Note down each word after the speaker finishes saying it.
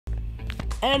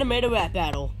Animator Rap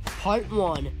Battle, Part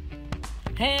 1.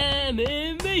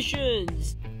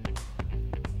 Hamimations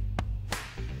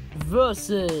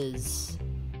versus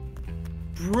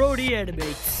Brody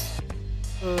Animates.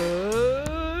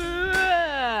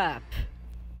 Rap.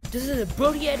 This is a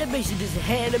Brody Animation, this is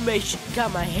animation.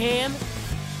 Got my ham,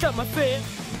 got my fam,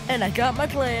 and I got my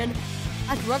clan.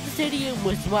 I throughout the stadium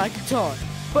with my guitar.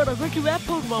 But I break your rap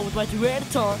Pokemon with my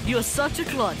Tyranitar. You're such a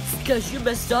klutz, because you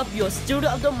messed up your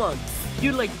student of the month.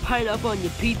 You like pineapple on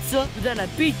your pizza, but then I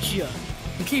beat you.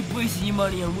 You keep wasting your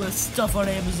money on weird stuff on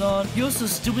Amazon. You're so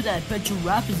stupid that I bet your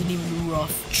rap isn't even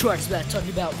rough. Trust me,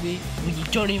 talking about me when you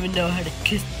don't even know how to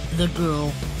kiss the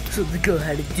girl. So the girl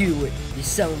had to do it. You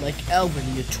sound like Alvin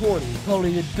in your 20s.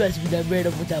 Probably the best when I ran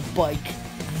up with that bike.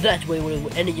 That way when it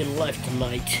will end your life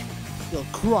tonight. You'll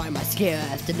cry my scare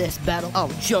ass to this battle. I'll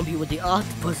jump you with the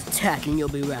octopus attack and you'll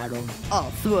be rattled.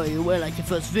 I'll throw you away like the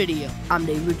first video. I'm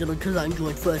the original cause I'm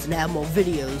joined first and have more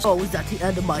videos. Oh, is that the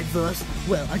end of my verse?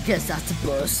 Well, I guess that's the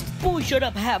burst. Boy, shut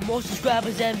up, I have more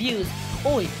subscribers than views.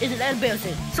 Oi, isn't that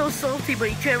embarrassing? So salty, but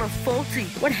your channel's faulty.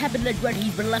 What happened to Brody?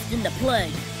 He's been left in the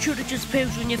plague. Should've just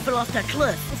perished when you fell off that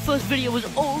cliff. The first video was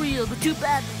all real, but too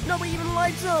bad, nobody even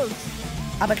likes us.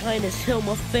 I've been climbing this hill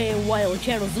more fair while the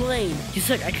channel's lame. You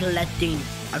suck at collecting.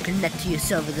 I'll connect to your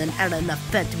server, then add enough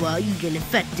fat while you get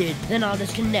infected. Then I'll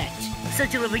disconnect.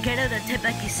 Such a living cannon that take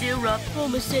back your syrup. No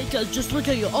mistake, cause just look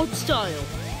at your art style.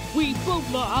 We both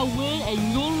know I win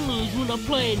and you'll lose when I'm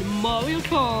playing Mario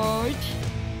Kart.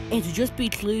 And to just be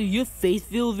clear, your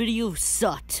faith-filled video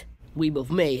sucked. We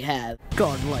both may have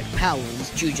godlike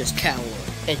powers, you just cower.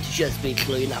 And to just be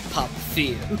clear, not pop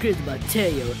fear. Who cares about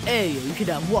Teo? Ayo, you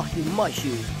cannot walk in my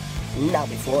shoes. Now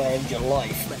before I end your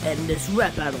life, I end this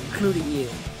rap battle, including you.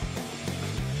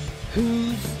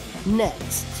 Who's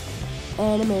next?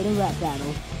 Animator rap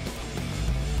battle.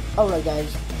 Alright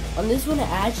guys, on this one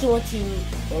I actually want to,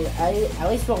 I at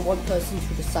least want one person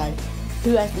to decide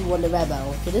who actually won the rap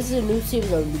battle. So this is a new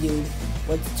series I'm going to be doing.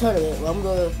 It's a tournament where I'm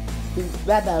going to do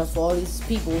rap battles for all these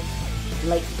people.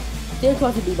 Like, they're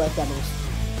going to be rap battles.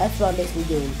 That's what I'm basically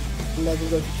doing. And then we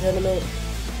go to the tournament,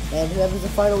 and whoever's the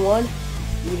final one,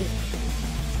 you just,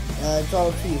 it's all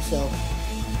up to you. So,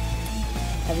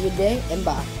 have a good day, and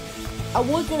bye. I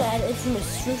was going to add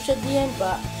infamous swoosh at the end,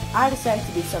 but I decided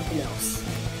to do something else.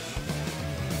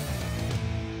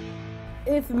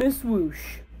 Infamous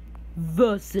swoosh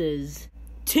versus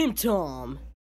Tim Tom.